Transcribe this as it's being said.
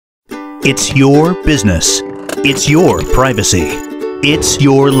It's your business. It's your privacy. It's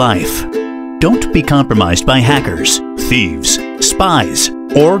your life. Don't be compromised by hackers, thieves, spies,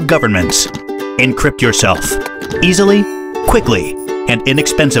 or governments. Encrypt yourself easily, quickly, and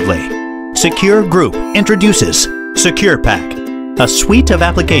inexpensively. SecureGroup introduces SecurePack, a suite of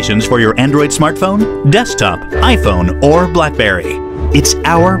applications for your Android smartphone, desktop, iPhone, or BlackBerry. It's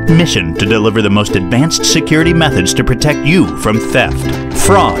our mission to deliver the most advanced security methods to protect you from theft,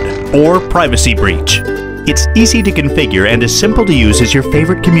 fraud, or privacy breach. It's easy to configure and as simple to use as your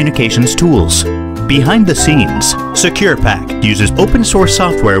favorite communications tools. Behind the scenes, SecurePack uses open source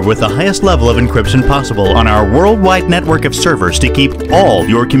software with the highest level of encryption possible on our worldwide network of servers to keep all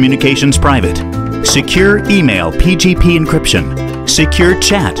your communications private. Secure email PGP encryption. Secure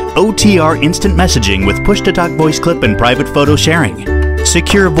chat OTR instant messaging with push-to-talk voice clip and private photo sharing.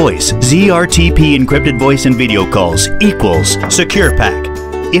 Secure voice ZRTP encrypted voice and video calls equals SecurePack.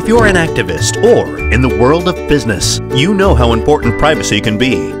 If you're an activist or in the world of business, you know how important privacy can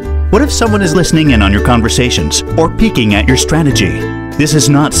be. What if someone is listening in on your conversations or peeking at your strategy? This is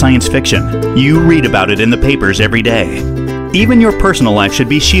not science fiction. You read about it in the papers every day. Even your personal life should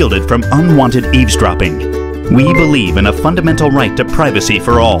be shielded from unwanted eavesdropping. We believe in a fundamental right to privacy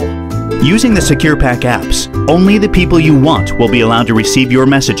for all. Using the SecurePack apps, only the people you want will be allowed to receive your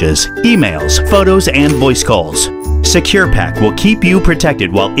messages, emails, photos, and voice calls. SecurePack will keep you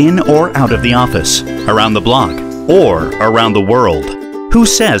protected while in or out of the office, around the block, or around the world. Who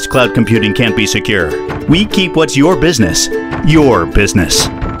says cloud computing can't be secure? We keep what's your business.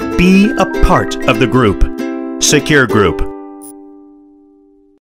 Be a part of the group. SecureGroup.